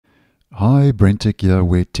Hi, BrenTech here,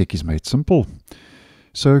 where tech is made simple.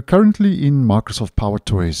 So currently in Microsoft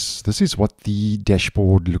PowerToys, this is what the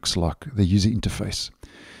dashboard looks like, the user interface.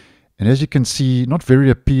 And as you can see, not very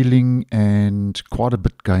appealing and quite a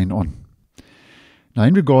bit going on. Now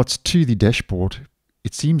in regards to the dashboard,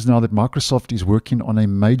 it seems now that Microsoft is working on a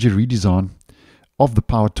major redesign of the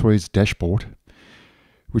PowerToys dashboard,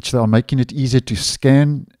 which they are making it easier to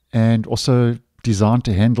scan and also designed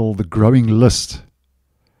to handle the growing list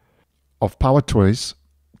of PowerToys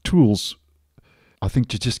tools, I think,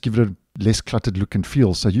 to just give it a less cluttered look and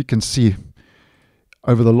feel. So you can see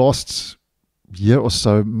over the last year or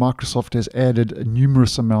so, Microsoft has added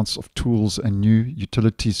numerous amounts of tools and new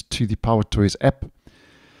utilities to the PowerToys app.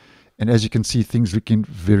 And as you can see, things looking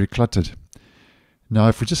very cluttered. Now,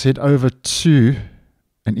 if we just head over to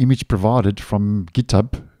an image provided from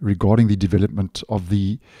GitHub regarding the development of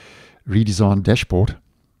the redesigned dashboard,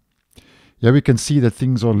 here we can see that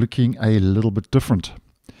things are looking a little bit different.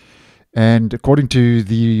 And according to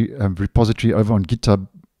the repository over on GitHub,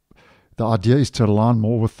 the idea is to align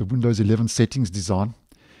more with the Windows 11 settings design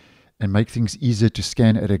and make things easier to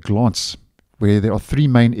scan at a glance, where there are three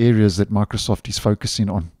main areas that Microsoft is focusing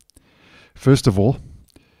on. First of all,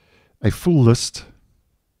 a full list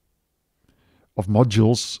of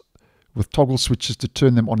modules with toggle switches to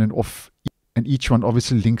turn them on and off, and each one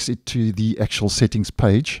obviously links it to the actual settings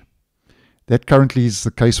page. That currently is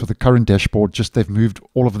the case with the current dashboard, just they've moved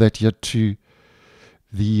all of that here to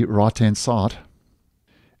the right-hand side.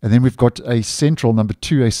 And then we've got a central, number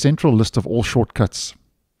two, a central list of all shortcuts.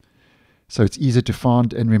 So it's easier to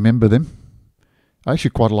find and remember them. I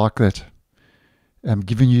actually quite like that.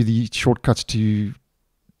 Giving you the shortcuts to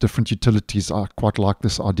different utilities, I quite like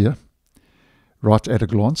this idea, right at a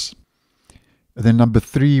glance. And then number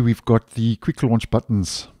three, we've got the quick launch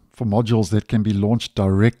buttons for modules that can be launched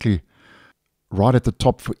directly right at the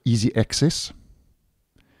top for easy access.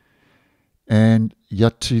 And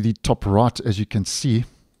yet to the top right, as you can see,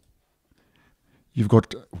 you've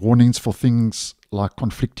got warnings for things like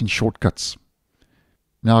conflicting shortcuts.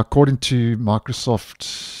 Now, according to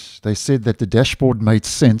Microsoft, they said that the dashboard made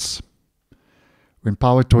sense when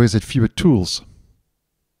PowerToys had fewer tools.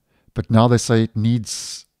 But now they say it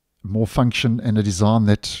needs more function and a design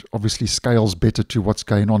that obviously scales better to what's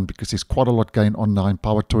going on, because there's quite a lot going on now in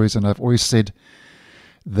PowerToys. And I've always said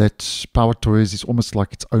that PowerToys is almost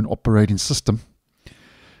like its own operating system.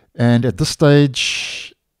 And at this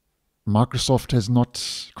stage, Microsoft has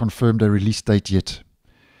not confirmed a release date yet.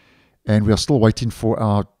 And we are still waiting for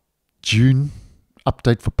our June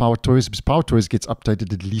update for PowerToys, because PowerToys gets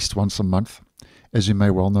updated at least once a month, as you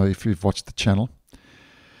may well know if you've watched the channel.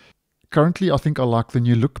 Currently, I think I like the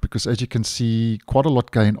new look because, as you can see, quite a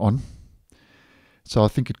lot going on. So I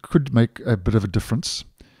think it could make a bit of a difference.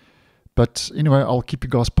 But anyway, I'll keep you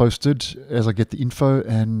guys posted as I get the info,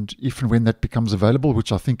 and if and when that becomes available,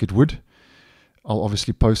 which I think it would, I'll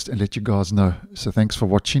obviously post and let you guys know. So thanks for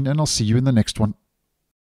watching, and I'll see you in the next one.